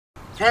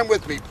Turn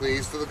with me,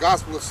 please, to the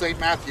Gospel of St.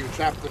 Matthew,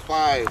 chapter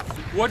 5.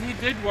 What he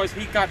did was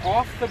he got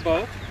off the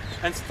boat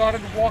and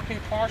started walking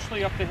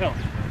partially up the hill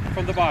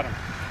from the bottom.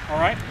 All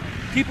right?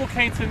 People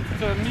came to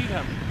meet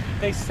him.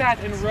 They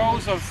sat in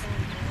rows of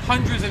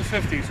hundreds and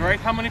fifties, right?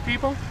 How many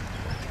people?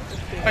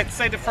 Let's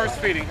say the first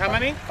feeding. How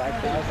many?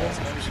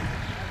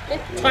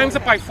 5,000. Times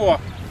it by 4.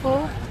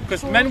 4.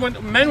 Because men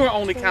were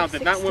only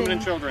counted, not women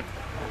and children.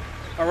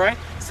 All right?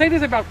 Say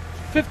there's about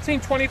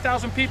 15,000,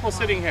 20,000 people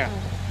sitting here.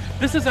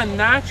 This is a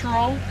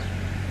natural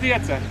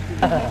theater.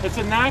 It's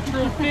a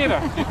natural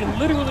theater. You can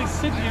literally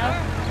sit here,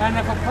 and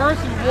if a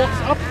person walks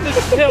up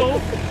this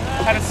hill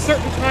at a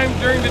certain time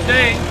during the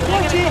day,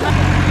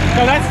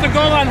 so that's the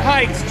Golan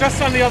Heights, just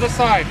on the other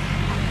side.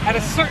 At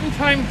a certain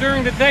time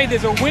during the day,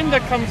 there's a wind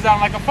that comes down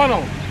like a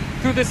funnel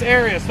through this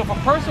area. So if a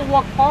person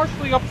walked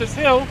partially up this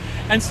hill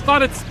and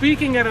started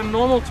speaking at a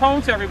normal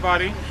tone to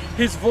everybody,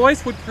 his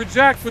voice would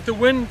project with the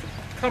wind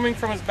coming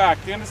from his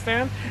back. Do you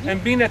understand?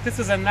 And being that this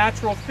is a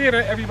natural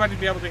theater, everybody would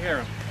be able to hear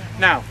him.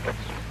 Now,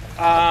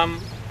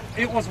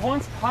 it was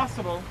once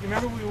possible. You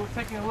remember we were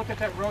taking a look at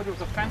that road, there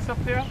was a fence up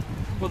there?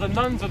 Well, the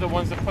nuns are the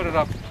ones that put it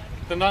up.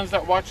 The nuns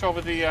that watch over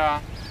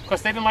the,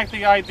 because they didn't like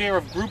the idea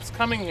of groups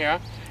coming here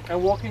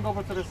and walking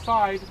over to the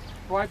side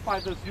right by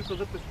those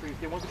eucalyptus trees.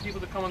 They wanted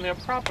people to come on their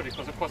property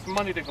because it costs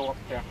money to go up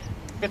there.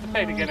 You have to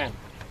pay to get in.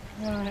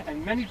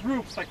 And many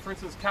groups, like for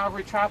instance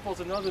Calvary Chapels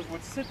and others,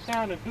 would sit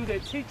down and do their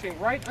teaching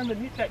right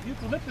underneath that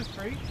eucalyptus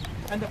tree,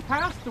 and the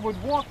pastor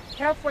would walk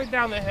halfway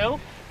down the hill,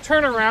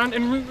 turn around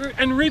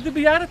and read the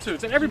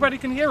Beatitudes, and everybody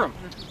can hear him.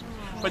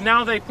 But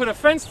now they put a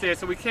fence there,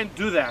 so we can't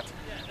do that.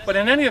 But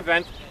in any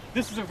event,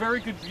 this is a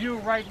very good view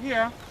right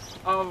here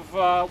of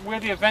where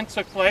the event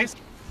took place.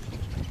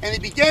 And he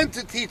began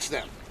to teach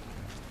them,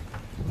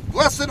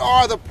 "Blessed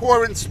are the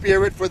poor in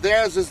spirit, for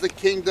theirs is the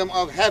kingdom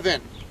of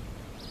heaven."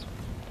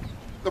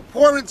 The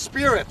poor in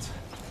spirit.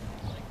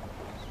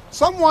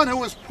 Someone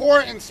who is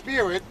poor in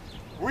spirit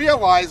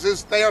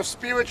realizes they are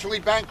spiritually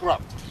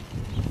bankrupt.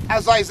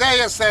 As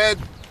Isaiah said,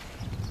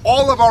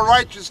 all of our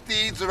righteous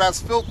deeds are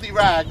as filthy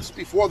rags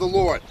before the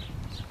Lord.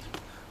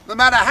 No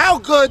matter how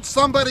good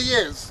somebody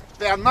is,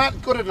 they are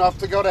not good enough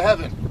to go to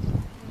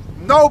heaven.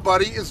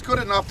 Nobody is good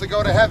enough to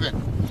go to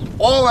heaven.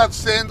 All have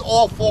sinned,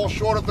 all fall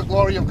short of the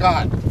glory of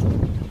God.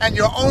 And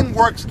your own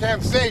works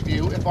can't save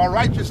you if our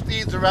righteous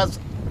deeds are as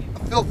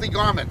filthy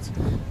garments.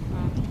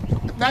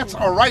 If that's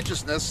our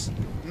righteousness,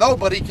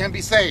 nobody can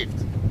be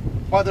saved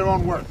by their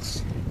own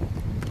works.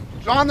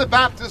 John the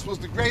Baptist was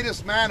the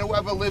greatest man who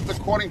ever lived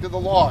according to the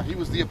law. He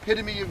was the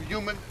epitome of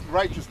human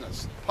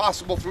righteousness,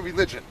 possible through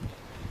religion.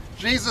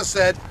 Jesus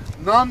said,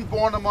 "None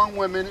born among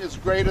women is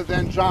greater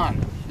than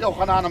John."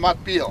 Yochanan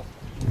Matbil.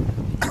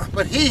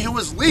 But he who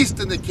is least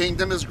in the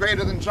kingdom is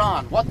greater than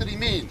John. What did he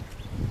mean?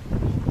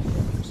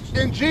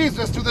 In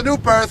Jesus, through the new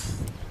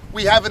birth,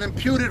 we have an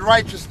imputed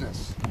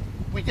righteousness.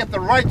 We get the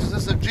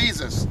righteousness of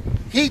Jesus.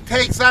 He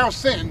takes our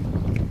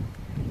sin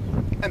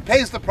and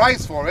pays the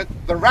price for it.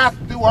 The wrath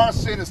due our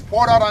sin is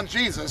poured out on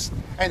Jesus,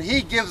 and he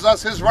gives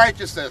us his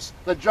righteousness,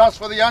 the just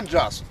for the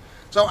unjust.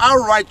 So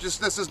our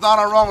righteousness is not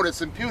our own,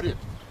 it's imputed.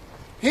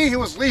 He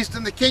who is least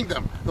in the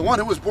kingdom, the one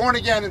who was born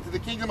again into the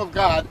kingdom of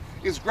God,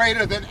 is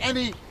greater than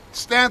any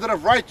standard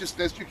of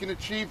righteousness you can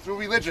achieve through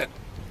religion.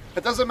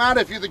 It doesn't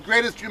matter if you're the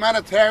greatest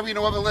humanitarian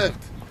who ever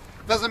lived.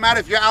 It doesn't matter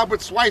if you're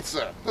Albert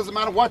Schweitzer. It doesn't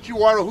matter what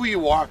you are or who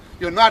you are.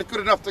 You're not good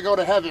enough to go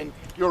to heaven.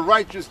 Your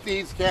righteous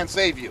deeds can't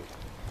save you.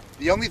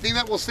 The only thing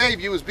that will save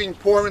you is being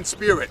poor in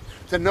spirit,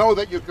 to know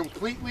that you're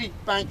completely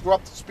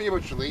bankrupt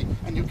spiritually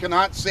and you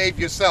cannot save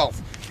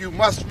yourself. You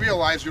must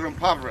realize you're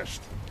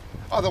impoverished.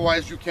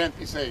 Otherwise, you can't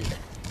be saved.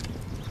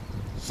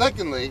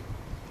 Secondly,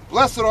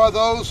 blessed are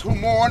those who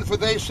mourn, for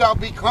they shall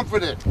be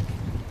comforted.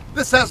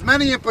 This has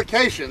many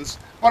implications,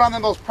 but on the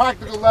most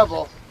practical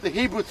level, the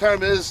Hebrew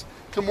term is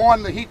to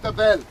mourn the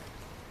hitabel.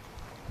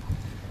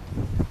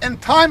 In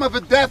time of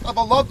a death of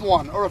a loved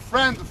one or a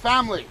friend or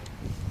family,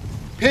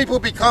 people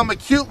become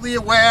acutely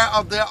aware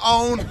of their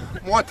own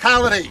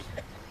mortality.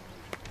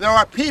 There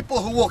are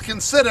people who will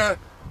consider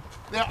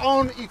their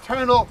own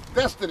eternal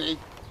destiny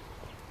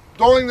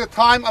during the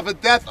time of a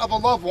death of a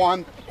loved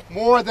one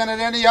more than at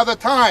any other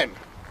time.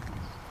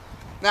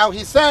 Now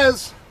he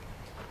says,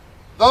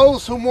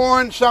 those who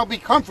mourn shall be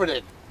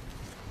comforted.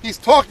 He's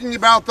talking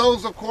about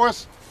those, of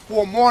course, who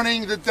are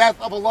mourning the death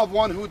of a loved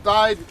one who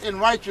died in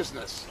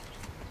righteousness.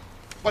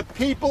 But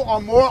people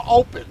are more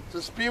open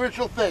to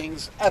spiritual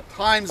things at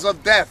times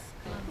of death.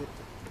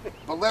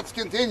 But let's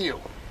continue.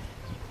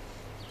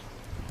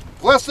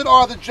 Blessed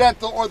are the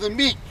gentle or the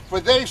meek,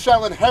 for they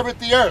shall inherit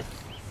the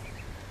earth.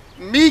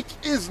 Meek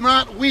is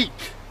not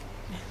weak.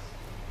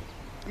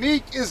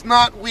 Meek is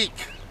not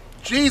weak.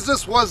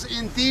 Jesus was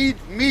indeed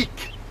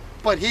meek,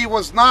 but he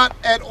was not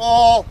at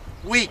all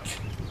weak.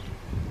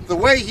 The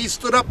way he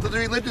stood up to the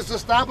religious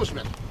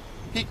establishment,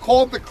 he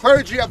called the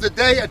clergy of the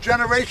day a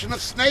generation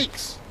of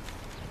snakes.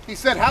 He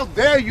said, "How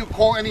dare you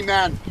call any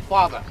man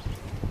father?"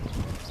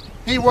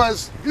 He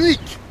was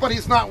weak, but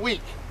he's not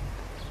weak.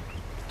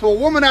 To a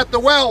woman at the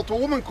well, to a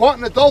woman caught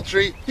in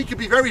adultery, he could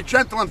be very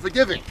gentle and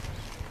forgiving.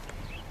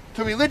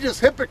 to religious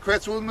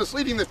hypocrites who are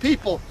misleading the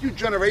people, you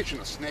generation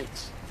of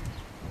snakes.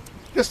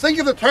 Just think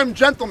of the term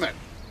gentleman.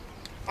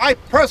 I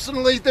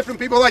personally, different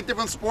people like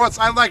different sports,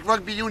 I like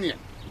rugby union.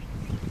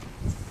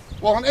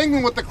 Well, in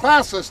England with the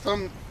class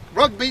system,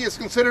 rugby is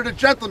considered a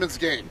gentleman's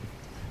game.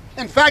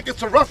 In fact,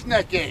 it's a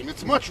roughneck game.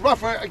 It's much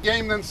rougher a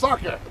game than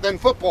soccer, than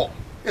football.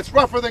 It's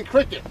rougher than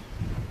cricket.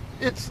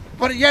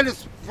 But yet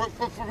it's,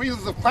 for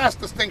reasons of class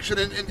distinction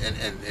in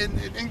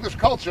English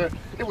culture,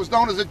 it was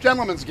known as a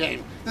gentleman's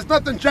game. There's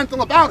nothing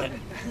gentle about it.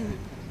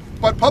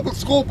 But public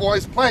school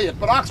boys play it,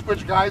 but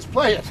Oxbridge guys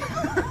play it.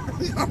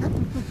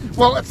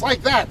 Well, it's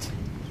like that.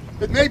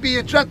 It may be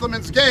a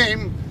gentleman's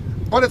game,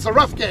 but it's a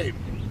rough game.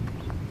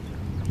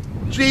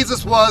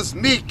 Jesus was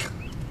meek,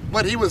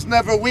 but he was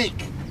never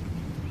weak.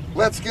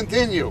 Let's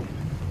continue.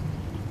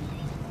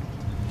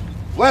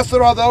 Blessed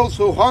are those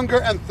who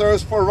hunger and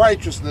thirst for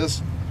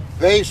righteousness,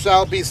 they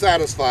shall be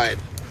satisfied.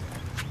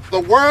 The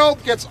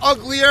world gets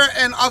uglier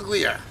and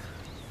uglier.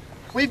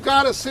 We've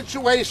got a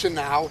situation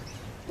now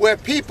where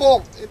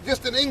people,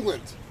 just in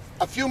England,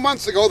 a few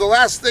months ago, the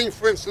last thing,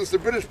 for instance, the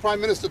British Prime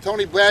Minister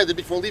Tony Blair did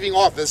before leaving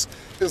office,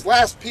 his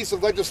last piece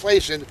of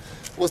legislation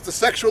was the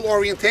sexual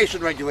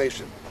orientation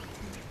regulation.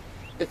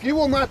 If you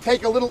will not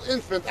take a little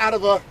infant out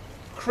of a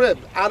crib,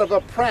 out of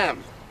a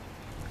pram,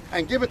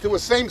 and give it to a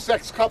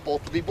same-sex couple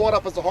to be brought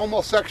up as a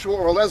homosexual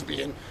or a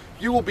lesbian,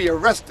 you will be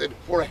arrested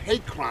for a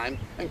hate crime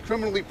and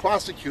criminally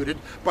prosecuted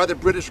by the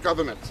British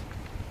government.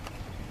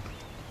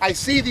 I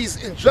see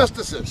these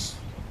injustices.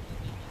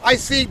 I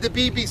see the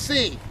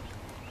BBC,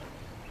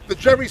 the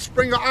Jerry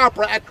Springer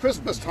opera at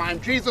Christmas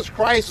time, Jesus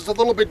Christ is a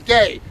little bit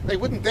gay. They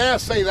wouldn't dare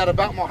say that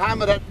about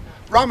Muhammad at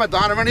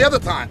Ramadan or any other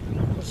time.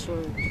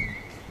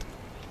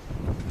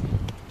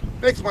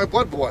 Makes my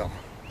blood boil.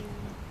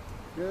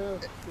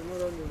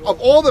 Of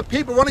all the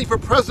people running for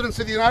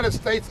presidency of the United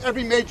States,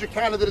 every major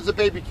candidate is a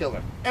baby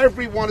killer.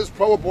 Everyone is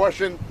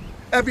pro-abortion.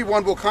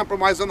 Everyone will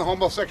compromise on the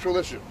homosexual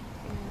issue.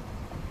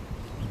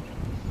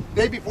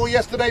 Day before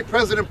yesterday,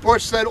 President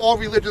Bush said all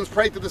religions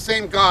pray to the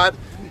same God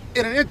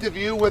in an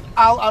interview with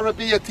Al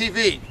Arabiya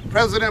TV.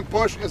 President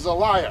Bush is a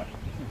liar.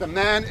 The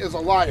man is a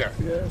liar.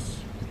 Yes.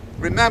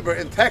 Remember,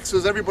 in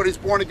Texas, everybody's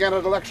born again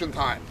at election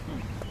time.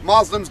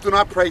 Muslims do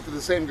not pray to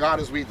the same God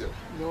as we do.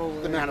 No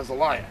way. The man is a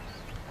liar.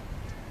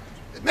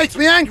 It makes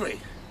me angry.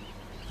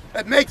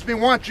 It makes me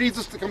want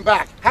Jesus to come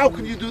back. How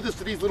can you do this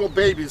to these little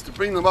babies, to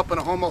bring them up in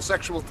a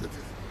homosexual...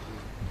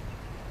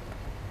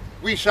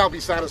 We shall be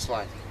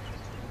satisfied.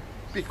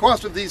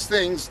 Because of these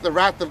things, the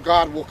wrath of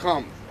God will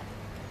come.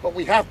 But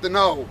we have to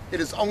know it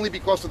is only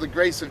because of the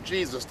grace of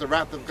Jesus the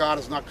wrath of God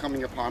is not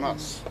coming upon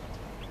us.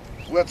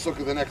 Let's look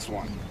at the next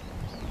one.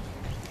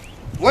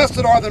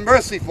 Blessed are the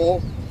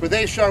merciful, for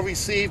they shall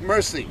receive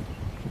mercy.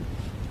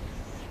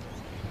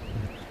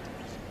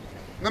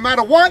 No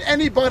matter what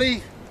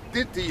anybody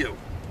did to you,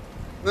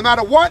 no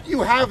matter what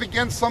you have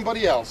against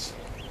somebody else,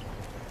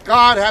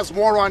 God has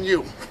more on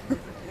you.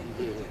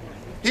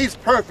 He's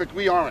perfect,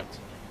 we aren't.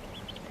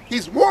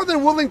 He's more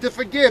than willing to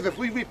forgive. If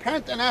we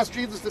repent and ask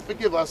Jesus to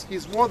forgive us,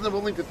 he's more than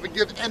willing to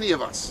forgive any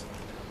of us,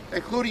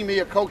 including me,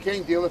 a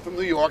cocaine dealer from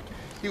New York.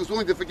 He was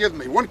willing to forgive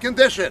me. One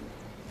condition: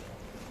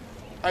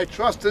 I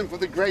trust him for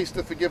the grace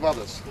to forgive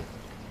others.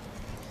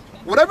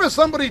 Whatever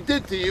somebody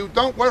did to you,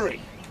 don't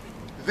worry.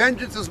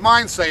 Vengeance is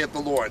mine, saith the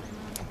Lord.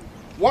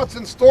 What's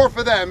in store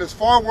for them is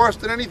far worse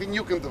than anything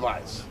you can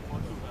devise.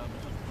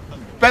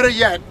 Better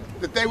yet,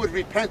 that they would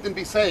repent and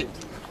be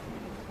saved.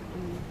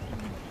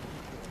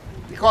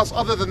 Because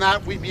other than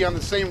that, we'd be on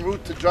the same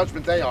route to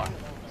judgment they are.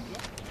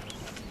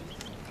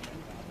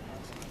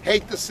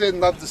 Hate the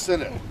sin, love the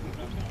sinner.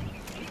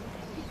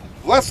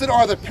 Blessed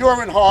are the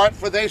pure in heart,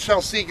 for they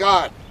shall see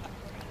God.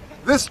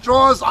 This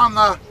draws on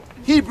the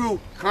Hebrew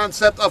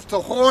concept of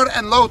tahor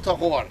and lo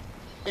tahor.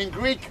 In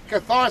Greek,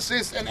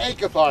 catharsis and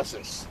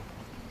akatharsis.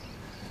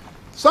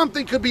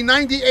 Something could be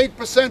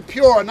 98%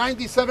 pure,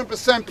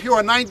 97%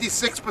 pure,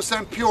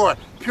 96% pure,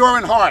 pure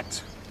in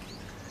heart.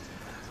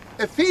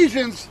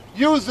 Ephesians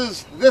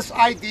uses this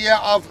idea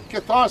of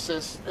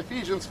catharsis,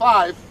 Ephesians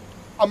 5,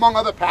 among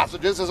other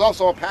passages. There's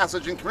also a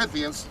passage in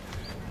Corinthians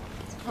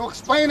to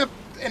explain it,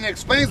 and it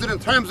explains it in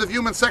terms of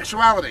human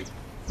sexuality.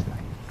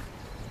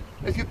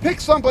 If you pick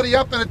somebody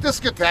up in a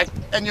discotheque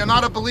and you're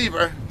not a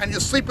believer and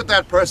you sleep with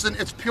that person,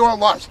 it's pure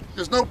lust.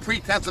 There's no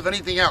pretense of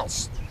anything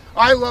else.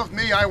 I love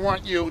me, I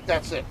want you,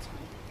 that's it.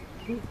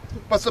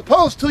 But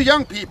suppose two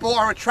young people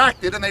are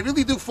attracted and they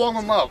really do fall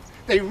in love.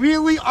 They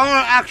really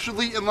are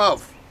actually in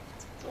love.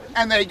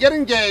 And they get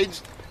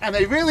engaged and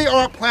they really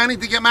are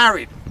planning to get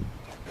married.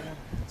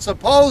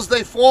 Suppose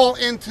they fall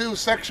into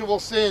sexual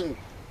sin.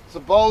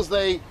 Suppose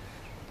they,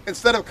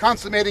 instead of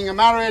consummating a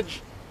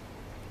marriage,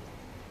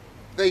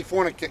 they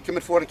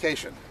commit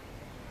fornication.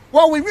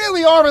 Well, we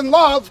really are in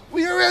love.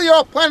 We really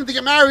are planning to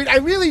get married. I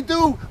really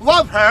do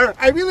love her.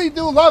 I really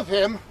do love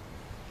him.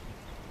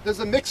 There's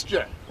a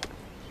mixture.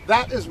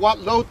 That is what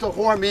lo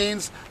tahor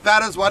means.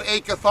 That is what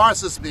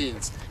akatharsis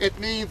means. It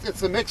means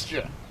it's a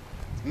mixture.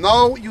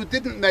 No, you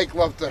didn't make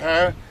love to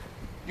her.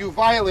 You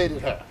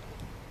violated her.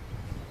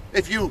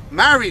 If you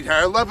married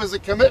her, love is a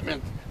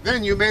commitment.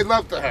 Then you made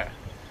love to her.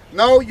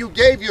 No, you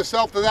gave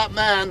yourself to that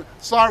man.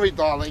 Sorry,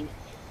 darling.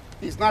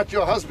 He's not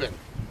your husband.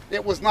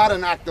 It was not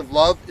an act of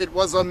love. It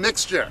was a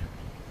mixture.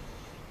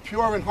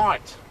 Pure in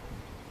heart.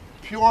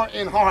 Pure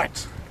in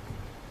heart.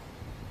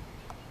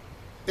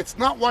 It's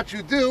not what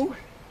you do.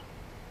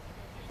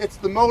 It's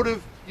the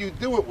motive you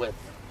do it with.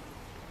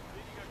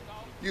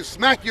 You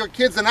smack your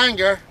kids in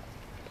anger.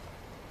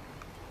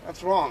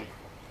 That's wrong.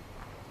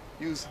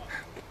 You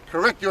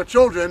correct your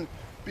children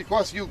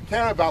because you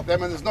care about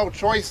them and there's no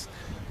choice,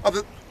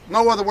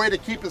 no other way to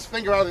keep his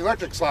finger out of the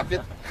electric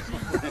socket.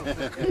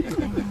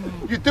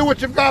 You do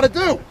what you've got to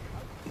do.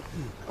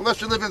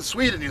 Unless you live in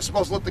Sweden, you're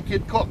supposed to let the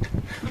kid cook.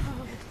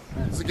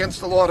 It's against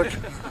the law to...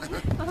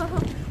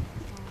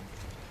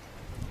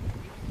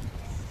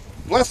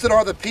 Blessed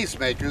are the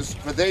peacemakers,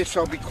 for they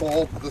shall be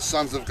called the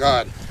sons of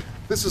God.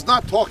 This is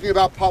not talking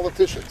about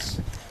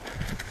politicians.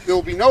 There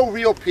will be no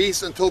real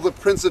peace until the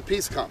Prince of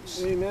Peace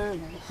comes.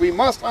 Amen. We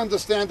must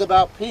understand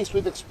about peace.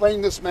 We've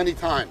explained this many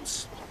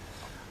times.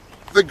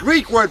 The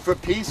Greek word for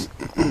peace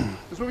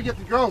is where we get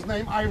the girl's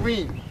name,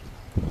 Irene.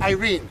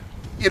 Irene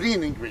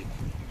in Greek.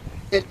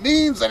 It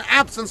means an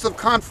absence of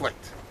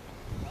conflict.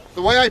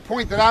 The way I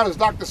pointed out is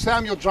Dr.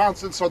 Samuel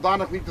Johnson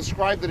sardonically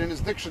described it in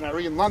his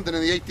dictionary in London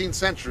in the 18th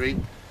century.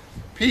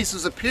 Peace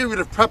is a period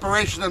of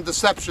preparation and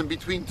deception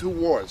between two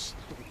wars.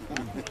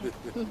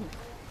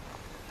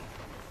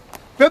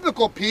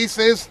 Biblical peace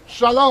is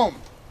shalom.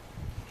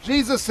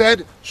 Jesus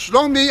said,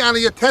 Shlomi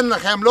ani yaten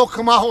lachem lo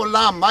kama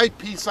ha'olam. My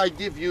peace I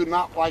give you,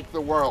 not like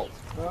the world.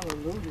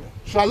 Hallelujah.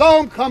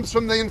 Shalom comes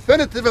from the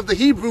infinitive of the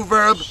Hebrew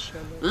verb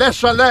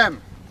leshalem.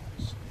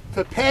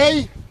 To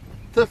pay,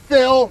 to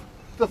fill,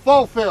 to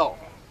fulfill.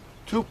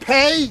 To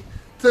pay,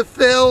 to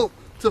fill,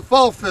 to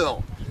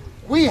fulfill.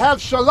 We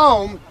have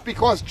shalom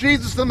because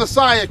Jesus the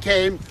Messiah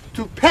came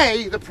to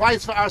pay the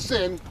price for our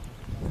sin,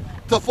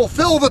 to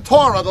fulfill the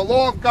Torah, the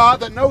law of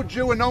God that no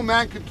Jew and no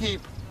man could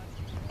keep,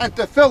 and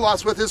to fill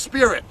us with his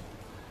Spirit.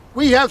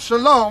 We have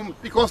shalom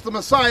because the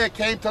Messiah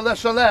came to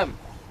leshalem.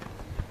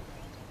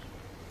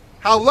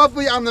 How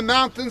lovely on the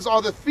mountains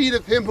are the feet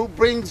of him who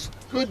brings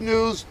good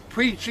news,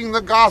 preaching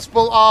the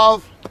gospel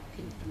of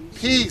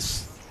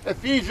peace.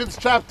 Ephesians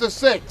chapter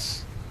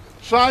 6.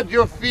 Shod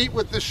your feet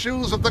with the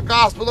shoes of the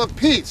gospel of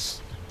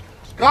peace.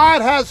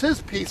 God has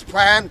his peace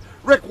plan.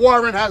 Rick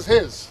Warren has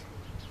his.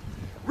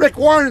 Rick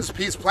Warren's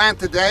peace plan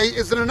today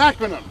is an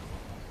acronym.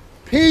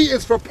 P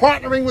is for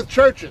partnering with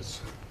churches.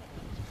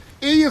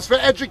 E is for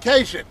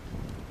education.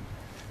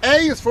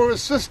 A is for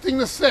assisting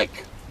the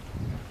sick.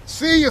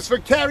 C is for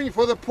caring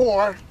for the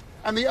poor.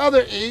 And the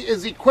other E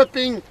is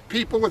equipping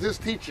people with his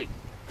teaching.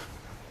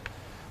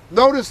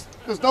 Notice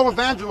there's no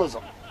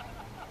evangelism.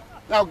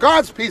 Now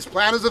God's peace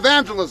plan is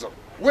evangelism.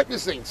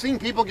 Witnessing, seeing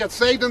people get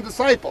saved and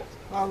discipled.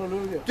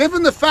 Hallelujah.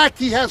 Given the fact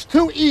he has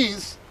two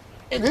E's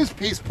in his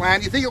peace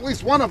plan, you think at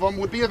least one of them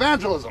would be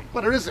evangelism,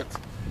 but it isn't.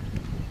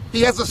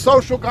 He has a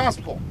social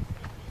gospel.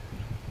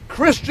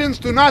 Christians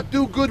do not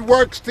do good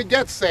works to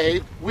get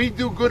saved. We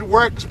do good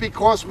works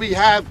because we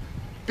have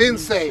been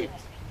saved.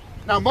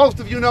 Now, most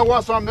of you know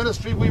us, our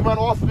ministry, we run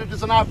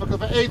orphanages in Africa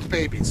for AIDS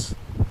babies.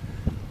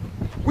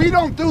 We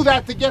don't do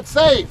that to get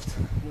saved.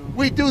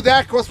 We do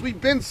that because we've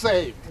been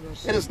saved.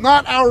 It is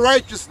not our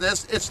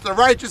righteousness, it's the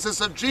righteousness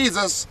of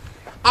Jesus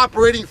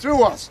operating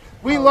through us.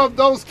 We love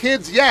those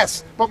kids,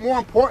 yes, but more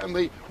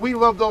importantly, we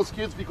love those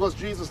kids because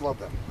Jesus loved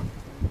them.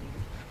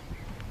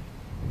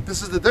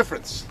 This is the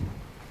difference.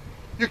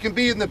 You can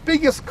be in the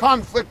biggest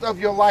conflict of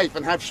your life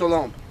and have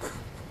shalom.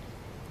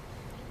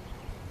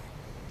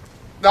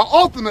 Now,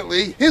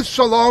 ultimately, his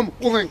shalom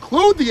will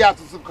include the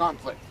absence of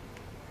conflict.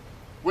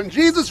 When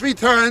Jesus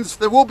returns,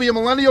 there will be a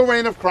millennial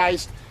reign of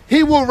Christ.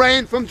 He will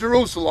reign from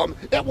Jerusalem.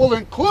 It will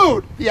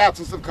include the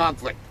absence of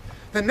conflict.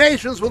 The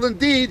nations will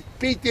indeed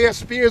beat their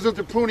spears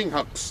into pruning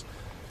hooks.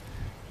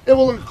 It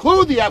will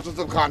include the absence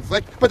of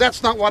conflict, but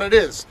that's not what it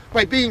is.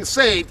 By being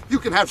saved, you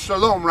can have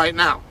shalom right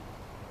now.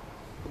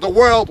 The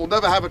world will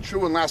never have a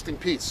true and lasting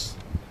peace.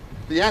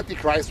 The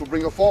Antichrist will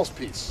bring a false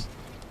peace.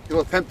 He'll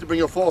attempt to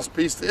bring a false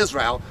peace to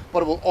Israel,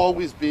 but it will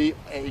always be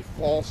a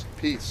false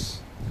peace.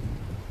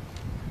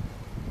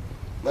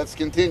 Let's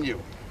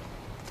continue.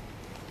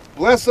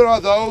 Blessed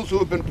are those who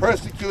have been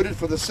persecuted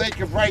for the sake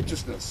of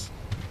righteousness,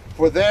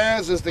 for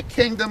theirs is the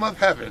kingdom of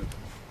heaven.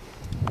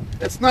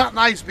 It's not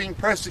nice being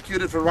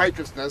persecuted for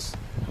righteousness.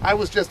 I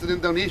was just in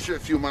Indonesia a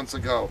few months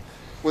ago,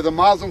 where the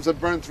Muslims have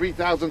burned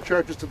 3,000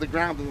 churches to the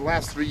ground in the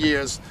last 3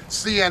 years.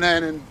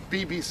 CNN and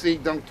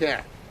BBC don't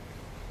care.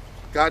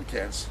 God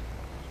cares.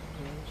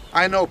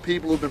 I know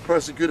people who've been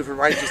persecuted for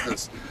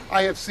righteousness.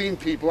 I have seen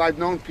people, I've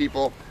known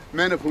people,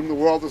 men of whom the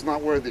world is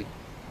not worthy,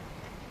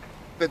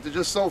 that they're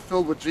just so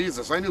filled with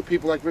Jesus. I knew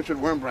people like Richard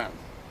Wurmbrand,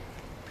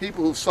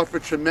 people who've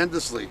suffered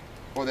tremendously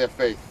for their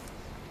faith.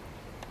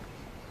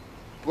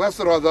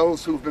 Blessed are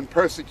those who've been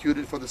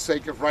persecuted for the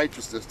sake of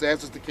righteousness.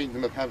 Theirs is the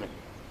kingdom of heaven.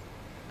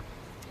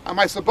 Am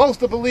I supposed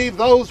to believe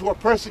those who are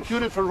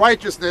persecuted for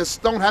righteousness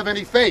don't have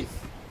any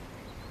faith?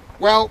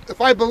 Well, if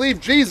I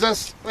believe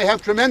Jesus, they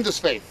have tremendous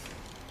faith.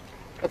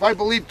 If I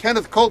believe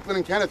Kenneth Copeland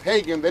and Kenneth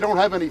Hagin, they don't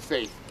have any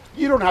faith.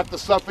 You don't have to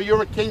suffer.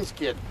 You're a king's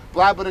kid.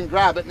 Blab it and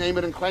grab it, name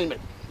it and claim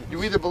it.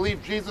 You either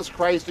believe Jesus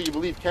Christ or you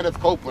believe Kenneth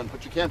Copeland,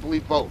 but you can't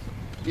believe both.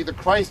 Either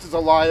Christ is a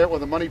liar or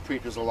the money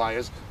preachers are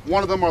liars.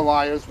 One of them are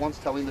liars, one's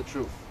telling the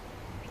truth.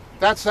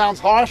 That sounds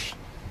harsh?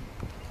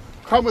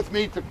 Come with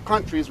me to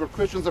countries where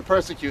Christians are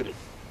persecuted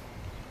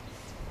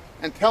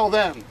and tell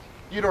them,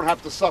 you don't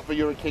have to suffer,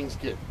 you're a king's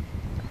kid.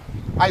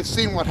 I've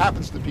seen what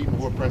happens to people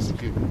who are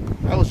persecuted.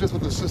 I was just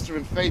with a sister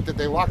in faith that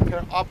they locked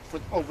her up for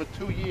over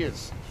 2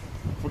 years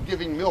for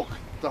giving milk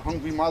to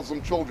hungry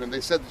Muslim children.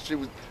 They said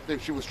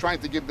that she was trying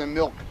to give them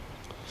milk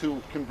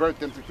to convert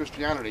them to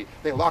Christianity.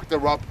 They locked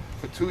her up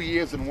for 2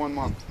 years and 1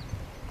 month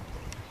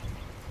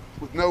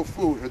with no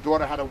food. Her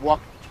daughter had to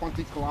walk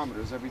 20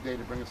 kilometers every day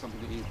to bring her something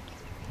to eat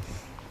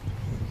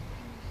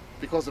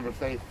because of her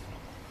faith.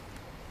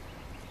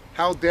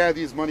 How dare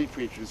these money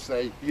preachers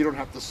say, you don't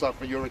have to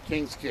suffer, you're a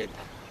king's kid.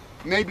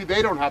 Maybe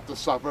they don't have to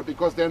suffer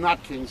because they're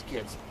not king's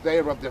kids. They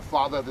are of their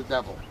father, the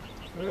devil.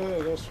 Yeah,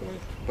 that's right.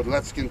 But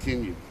let's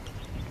continue.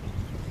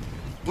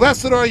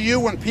 Blessed are you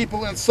when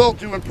people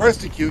insult you and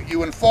persecute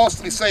you and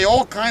falsely say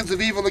all kinds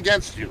of evil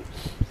against you.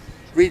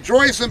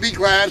 Rejoice and be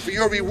glad, for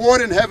your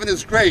reward in heaven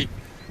is great.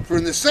 For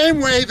in the same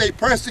way they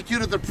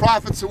persecuted the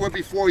prophets who were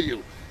before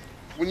you.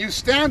 When you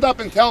stand up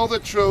and tell the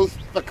truth,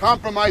 the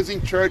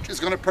compromising church is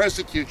going to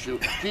persecute you.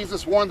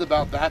 Jesus warned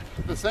about that,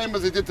 the same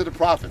as he did to the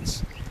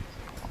prophets.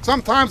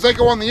 Sometimes I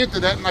go on the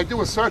internet and I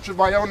do a search of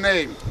my own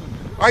name.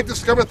 I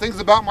discover things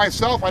about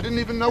myself I didn't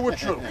even know were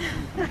true.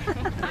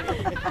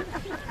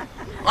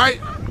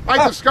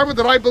 I discovered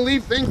that I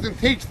believe things and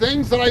teach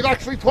things that I've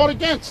actually taught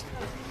against.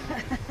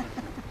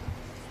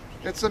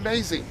 It's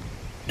amazing.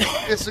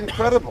 It's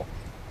incredible.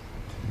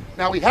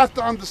 Now we have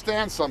to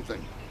understand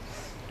something.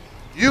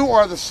 You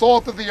are the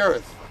salt of the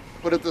earth,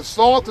 but if the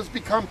salt has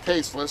become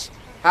tasteless,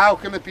 how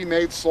can it be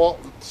made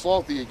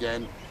salty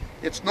again?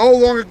 It's no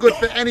longer good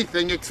for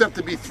anything except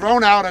to be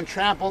thrown out and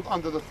trampled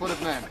under the foot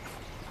of men.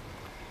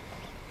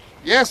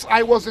 Yes,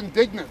 I was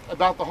indignant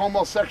about the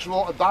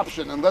homosexual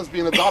adoption and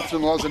lesbian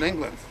adoption laws in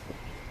England.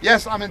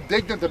 Yes, I'm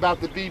indignant about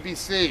the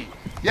BBC.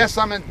 Yes,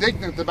 I'm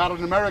indignant about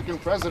an American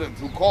president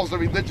who calls the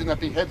religion that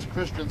beheads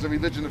Christians a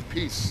religion of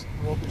peace.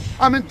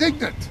 I'm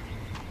indignant.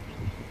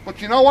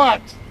 But you know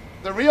what?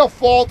 The real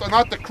fault are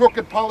not the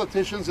crooked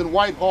politicians in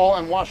Whitehall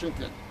and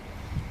Washington.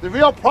 The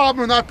real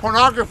problem are not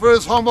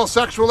pornographers,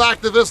 homosexual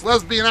activists,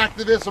 lesbian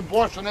activists,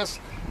 abortionists.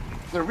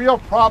 The real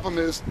problem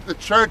is the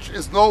church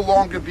is no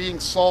longer being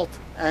salt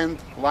and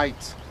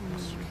light.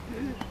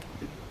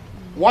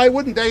 Why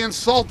wouldn't they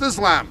insult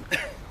Islam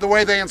the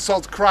way they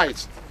insult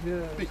Christ?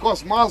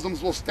 Because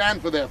Muslims will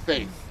stand for their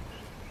faith.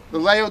 The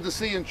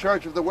Laodicean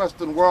church of the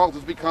Western world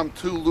has become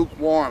too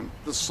lukewarm.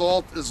 The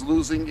salt is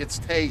losing its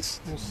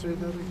taste.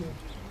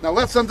 Now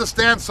let's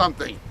understand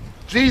something.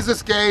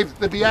 Jesus gave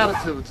the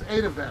Beatitudes,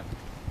 8 of them.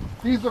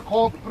 These are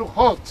called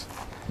bruchot.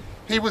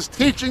 He was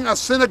teaching a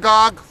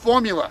synagogue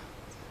formula.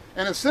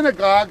 In a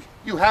synagogue,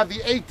 you have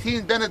the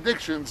 18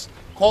 benedictions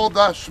called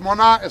the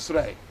Shmona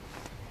Esrei.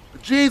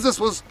 Jesus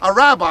was a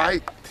rabbi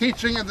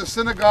teaching in the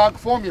synagogue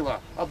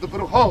formula of the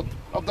bruchot,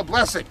 of the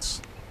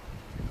blessings.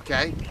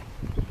 Okay?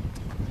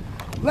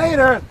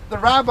 Later, the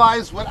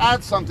rabbis would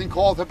add something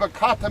called the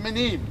Birkat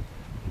HaMinim,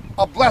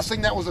 a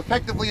blessing that was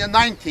effectively a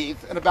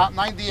 19th in about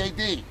 90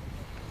 AD.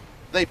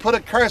 They put a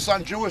curse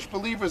on Jewish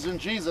believers in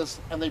Jesus,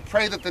 and they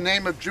pray that the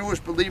name of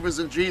Jewish believers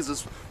in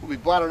Jesus will be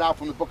blotted out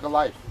from the book of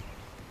life.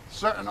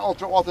 Certain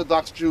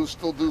ultra-Orthodox Jews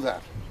still do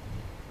that.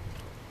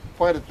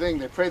 Quite a thing.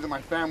 They pray that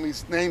my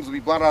family's names will be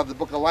blotted out of the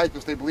book of life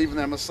because they believe in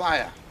their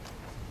Messiah.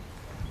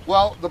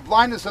 Well, the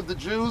blindness of the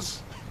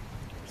Jews,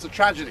 it's a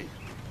tragedy.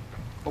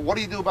 But what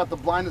do you do about the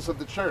blindness of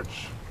the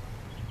church?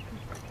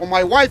 When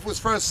my wife was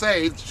first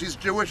saved, she's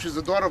Jewish, she's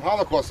the daughter of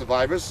Holocaust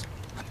survivors,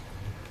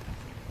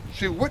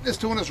 she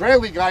witnessed to an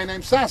Israeli guy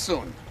named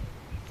Sassoon.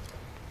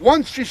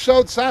 Once she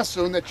showed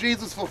Sassoon that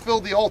Jesus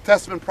fulfilled the Old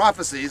Testament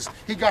prophecies,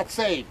 he got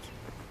saved.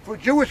 For a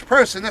Jewish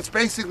person, that's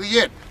basically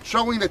it,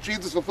 showing that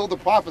Jesus fulfilled the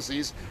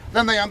prophecies,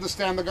 then they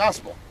understand the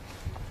gospel.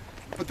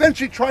 But then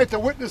she tried to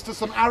witness to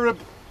some Arab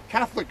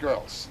Catholic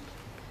girls.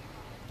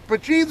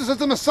 But Jesus is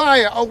the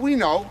Messiah, oh we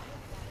know.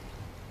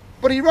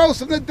 But he rose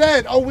from the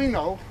dead, oh we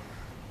know.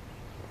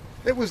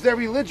 It was their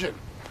religion.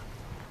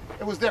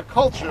 It was their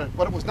culture,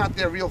 but it was not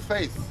their real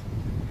faith.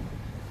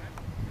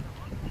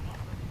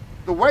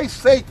 The way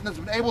Satan has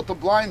been able to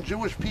blind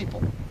Jewish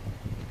people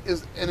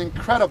is an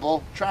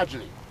incredible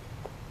tragedy.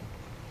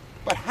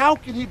 But how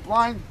can he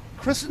blind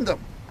Christendom?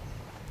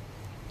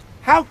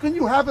 How can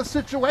you have a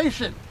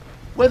situation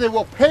where they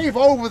will pave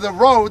over the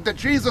road that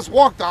Jesus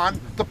walked on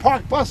to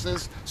park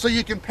buses so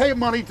you can pay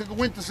money to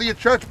go in to see a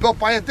church built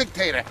by a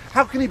dictator?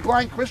 How can he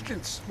blind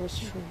Christians?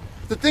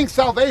 To think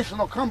salvation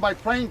will come by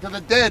praying to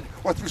the dead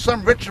or through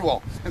some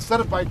ritual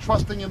instead of by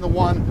trusting in the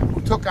one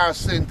who took our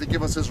sin to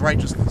give us his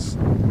righteousness.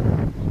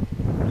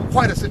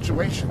 Quite a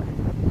situation.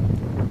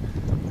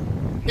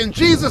 In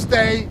Jesus'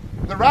 day,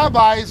 the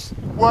rabbis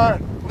were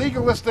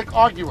legalistic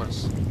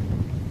arguers.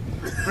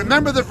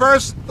 Remember the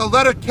verse, the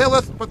letter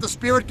killeth, but the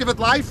spirit giveth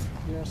life?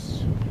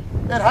 Yes.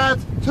 It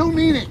had two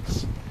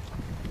meanings.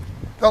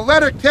 The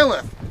letter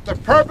killeth. The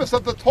purpose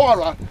of the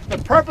Torah, the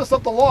purpose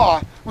of the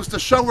law, was to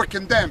show we're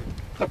condemned.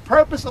 The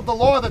purpose of the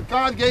law that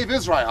God gave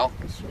Israel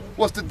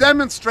was to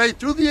demonstrate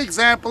through the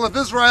example of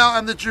Israel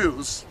and the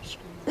Jews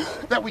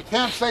that we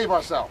can't save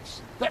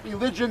ourselves, that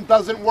religion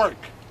doesn't work.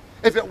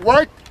 If it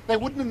worked, they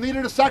wouldn't have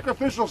needed a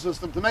sacrificial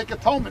system to make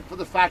atonement for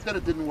the fact that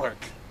it didn't work.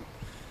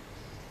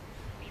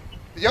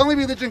 The only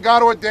religion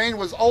God ordained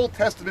was Old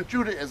Testament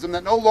Judaism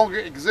that no longer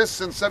exists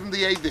since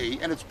 70 AD,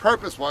 and its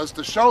purpose was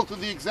to show through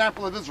the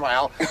example of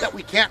Israel that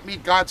we can't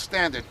meet God's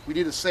standard. We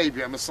need a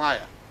Savior, a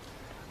Messiah.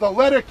 The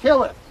letter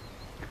killeth,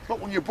 but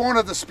when you're born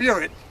of the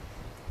Spirit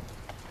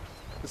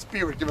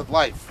giveth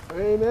life.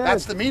 Amen.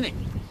 That's the meaning.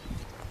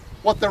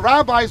 What the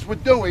rabbis were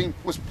doing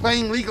was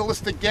playing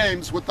legalistic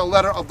games with the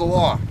letter of the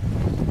law.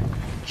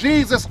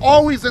 Jesus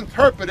always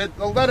interpreted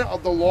the letter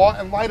of the law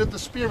in light of the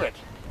Spirit.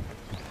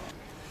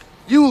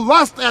 You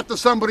lust after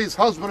somebody's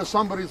husband or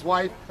somebody's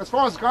wife, as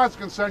far as God's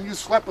concerned, you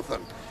slept with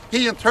them.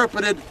 He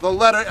interpreted the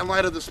letter in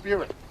light of the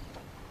Spirit.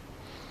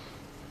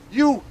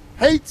 You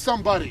hate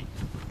somebody,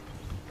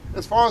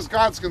 as far as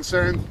God's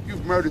concerned,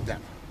 you've murdered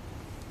them.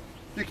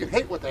 You can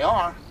hate what they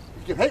are,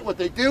 you can hate what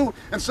they do,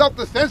 in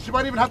self-defense you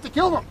might even have to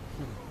kill them.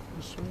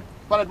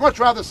 But I'd much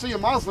rather see a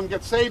Muslim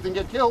get saved and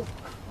get killed.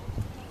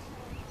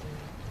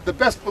 The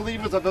best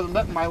believers I've ever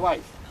met in my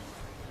life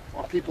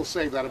are people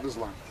saved out of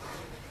Islam.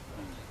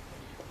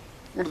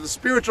 One of the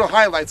spiritual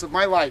highlights of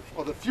my life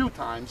are the few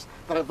times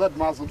that I've led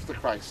Muslims to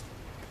Christ.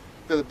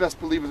 They're the best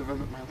believers I've ever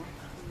met in my life.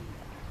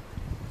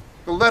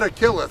 The letter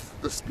killeth,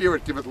 the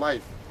Spirit giveth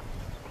life.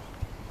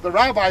 The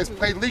rabbis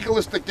played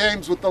legalistic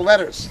games with the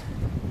letters.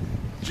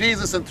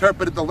 Jesus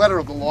interpreted the letter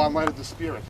of the law in light of the Spirit.